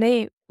Dan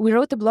Benet, we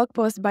wrote a blog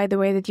post, by the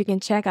way, that you can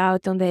check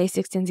out on the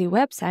a16z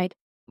website,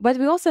 but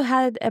we also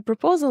had a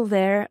proposal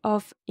there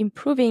of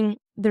improving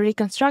the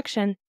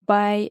reconstruction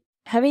by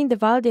having the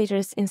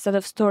validators, instead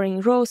of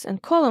storing rows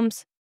and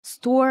columns,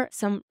 store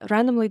some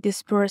randomly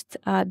dispersed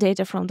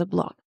data from the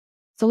block.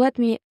 So let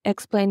me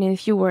explain in a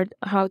few words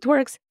how it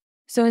works.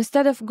 So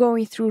instead of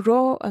going through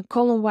row and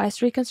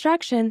column-wise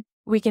reconstruction,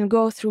 we can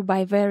go through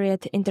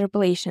bivariate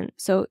interpolation.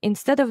 So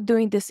instead of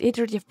doing this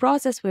iterative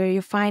process where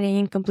you're finding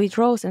incomplete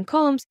rows and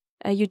columns,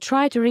 you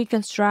try to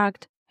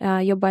reconstruct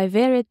your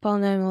bivariate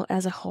polynomial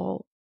as a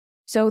whole.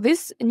 So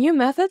this new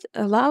method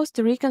allows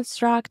to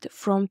reconstruct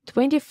from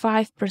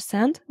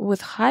 25%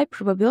 with high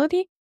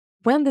probability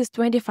when these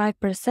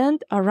 25%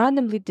 are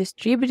randomly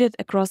distributed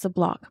across the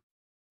block.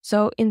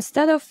 So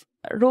instead of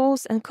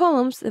rows and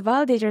columns,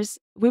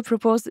 we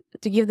propose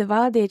to give the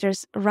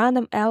validators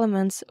random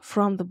elements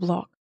from the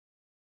block.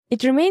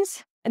 It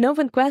remains an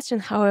open question,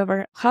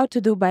 however, how to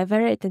do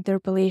bivariate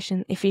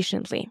interpolation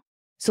efficiently.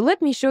 So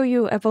let me show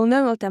you a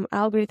polynomial time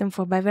algorithm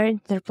for bivariate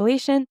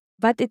interpolation,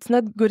 but it's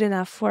not good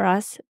enough for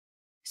us.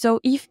 So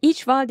if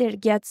each validator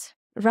gets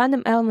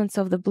random elements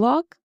of the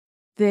block,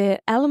 the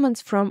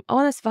elements from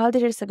honest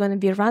validators are going to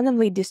be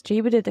randomly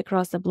distributed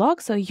across the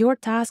block. So your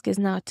task is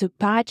now to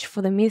patch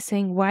for the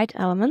missing white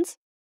elements.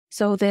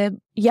 So the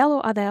yellow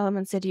are the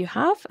elements that you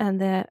have,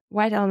 and the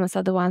white elements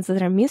are the ones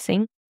that are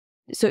missing.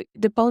 So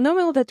the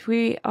polynomial that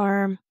we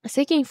are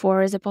seeking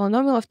for is a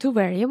polynomial of two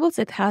variables.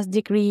 It has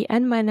degree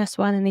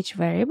n-1 in each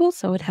variable,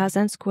 so it has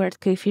n-squared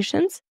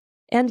coefficients.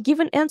 And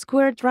given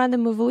n-squared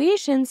random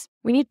evaluations,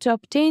 we need to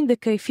obtain the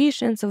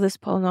coefficients of this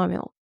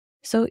polynomial.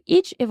 So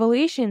each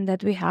evaluation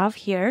that we have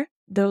here,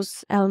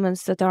 those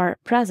elements that are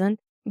present,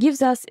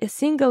 gives us a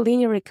single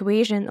linear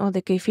equation on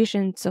the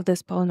coefficients of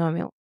this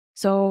polynomial.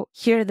 So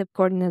here the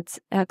coordinates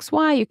x,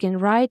 y, you can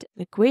write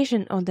the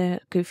equation on the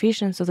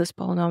coefficients of this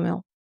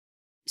polynomial.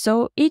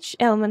 So each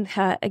element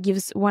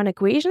gives one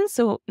equation,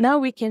 so now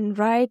we can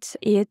write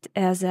it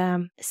as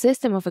a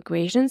system of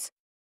equations.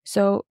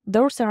 So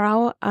those are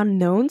our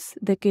unknowns,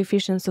 the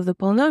coefficients of the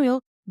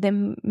polynomial.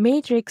 The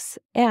matrix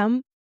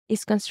M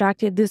is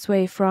constructed this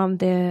way from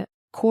the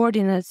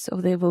coordinates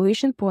of the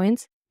evaluation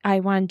points,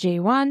 I1,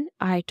 J1,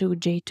 I2,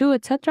 J2,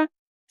 etc.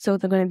 So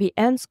they're going to be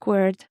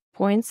n-squared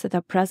points that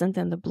are present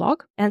in the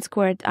block,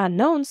 n-squared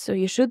unknowns, so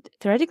you should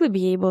theoretically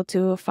be able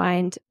to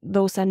find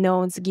those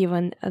unknowns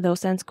given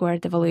those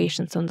n-squared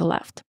evaluations on the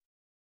left.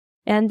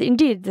 And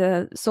indeed,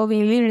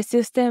 solving a linear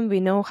system, we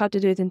know how to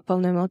do it in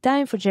polynomial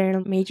time. For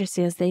general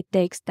matrices, it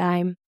takes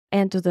time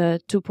n to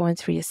the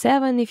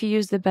 2.37 if you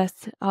use the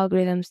best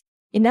algorithms.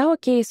 In our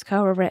case,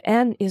 however,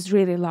 n is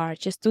really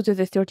large, it's 2 to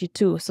the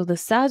 32, so the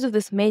size of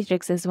this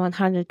matrix is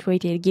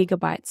 128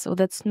 gigabytes, so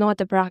that's not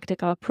a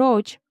practical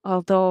approach,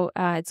 although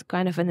it's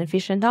kind of an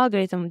efficient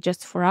algorithm.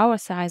 Just for our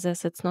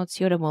sizes, it's not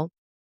suitable.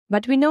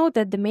 But we know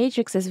that the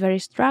matrix is very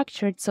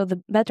structured, so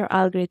the better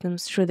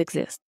algorithms should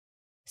exist.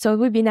 So it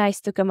would be nice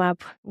to come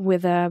up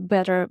with a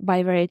better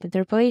bivariate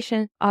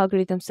interpolation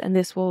algorithms, and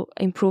this will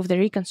improve the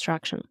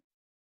reconstruction.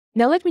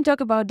 Now let me talk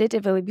about data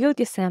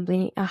availability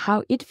sampling and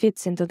how it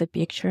fits into the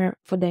picture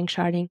for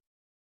Danksharding.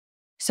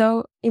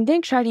 So in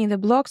Danksharding, the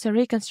blocks are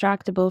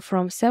reconstructible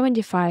from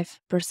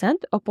 75%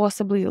 or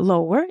possibly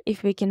lower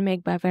if we can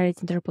make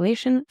bivariate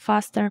interpolation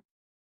faster.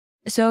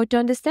 So to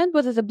understand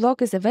whether the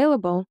block is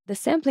available, the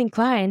sampling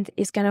client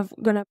is kind of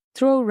going to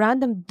throw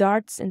random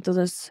darts into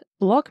this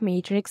block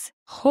matrix,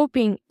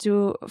 hoping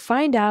to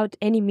find out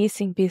any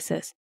missing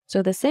pieces.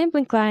 So the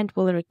sampling client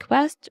will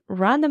request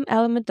random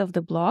element of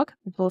the block.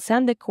 It will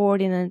send the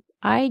coordinate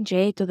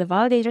ij to the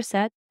validator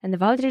set, and the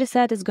validator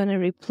set is going to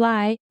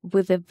reply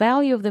with the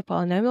value of the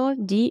polynomial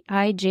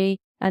dij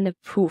and a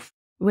proof.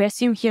 We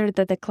assume here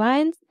that the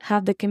client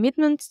have the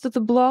commitments to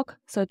the block,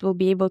 so it will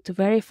be able to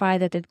verify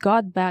that it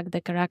got back the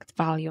correct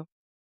value.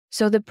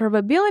 So the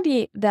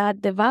probability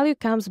that the value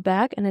comes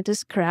back and it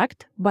is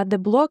correct, but the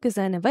block is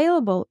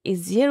unavailable,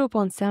 is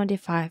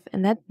 0.75,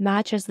 and that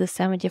matches the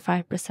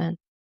 75%.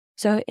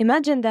 So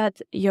imagine that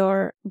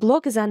your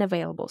block is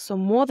unavailable, so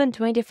more than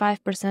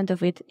 25%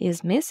 of it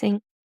is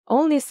missing,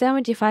 only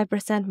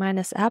 75%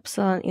 minus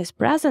epsilon is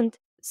present,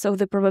 so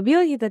the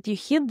probability that you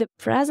hit the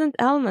present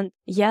element,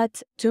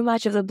 yet too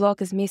much of the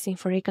block is missing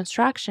for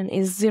reconstruction,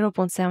 is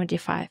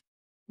 0.75.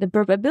 The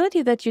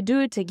probability that you do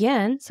it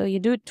again, so you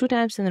do it 2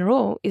 times in a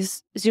row,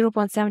 is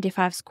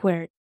 0.75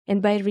 squared.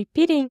 And by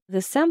repeating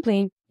the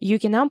sampling, you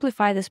can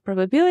amplify this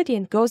probability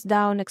and it goes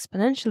down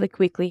exponentially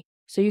quickly,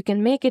 so you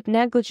can make it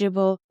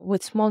negligible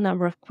with small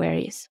number of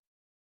queries.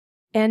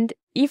 And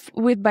if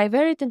with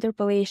bivariate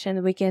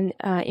interpolation we can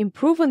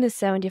improve on this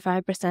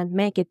 75%,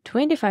 make it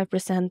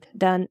 25%,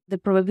 then the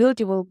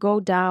probability will go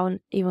down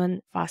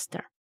even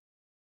faster.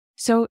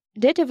 So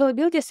data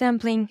availability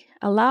sampling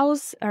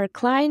allows our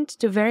client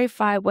to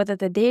verify whether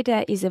the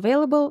data is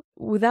available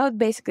without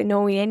basically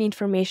knowing any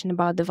information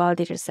about the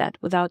validator set,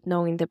 without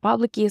knowing the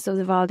public keys of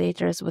the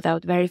validators,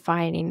 without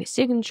verifying any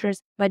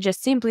signatures, but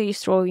just simply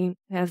throwing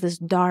these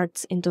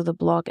darts into the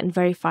block and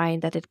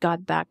verifying that it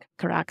got back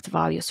correct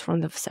values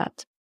from the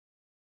set.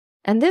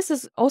 And this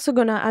is also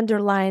going to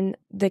underline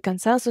the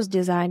consensus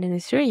design in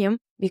Ethereum,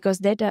 because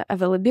data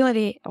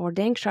availability or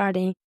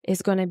Danksharding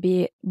is going to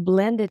be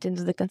blended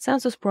into the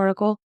consensus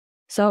protocol.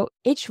 So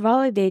each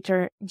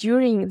validator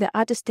during the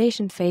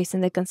attestation phase in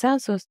the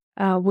consensus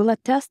will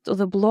attest to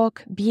the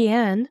block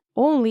BN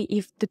only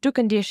if the two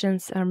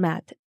conditions are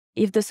met.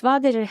 If this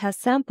validator has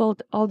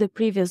sampled all the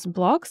previous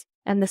blocks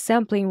and the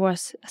sampling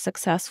was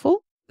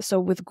successful, so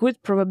with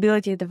good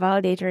probability the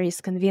validator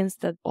is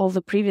convinced that all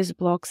the previous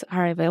blocks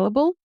are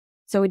available,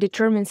 so it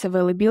determines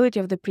availability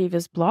of the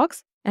previous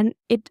blocks, and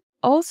it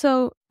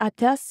also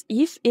attests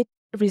if it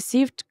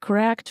received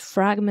correct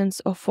fragments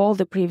of all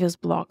the previous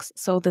blocks.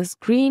 So these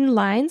green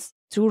lines,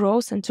 2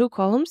 rows and 2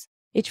 columns,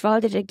 each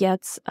validator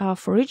gets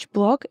for each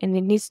block, and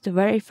it needs to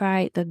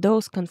verify that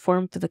those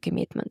conform to the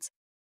commitments.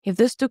 If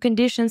those two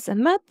conditions are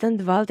met, then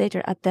the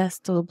validator attests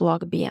to the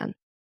block BN.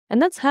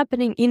 And that's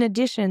happening in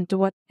addition to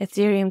what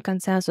Ethereum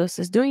consensus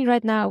is doing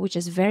right now, which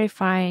is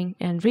verifying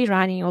and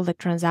rerunning all the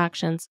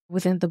transactions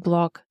within the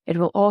block. It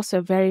will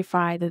also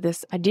verify that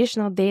this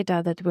additional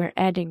data that we're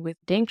adding with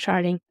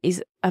Danksharding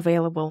is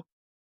available.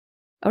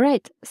 All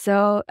right,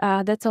 so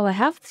that's all I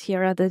have.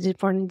 Here are the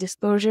important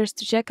disclosures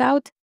to check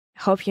out.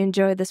 Hope you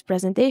enjoyed this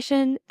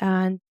presentation,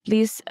 and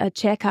please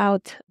check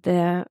out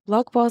the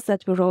blog post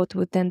that we wrote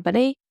with Dan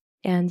Badet.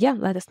 And yeah,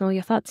 let us know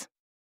your thoughts.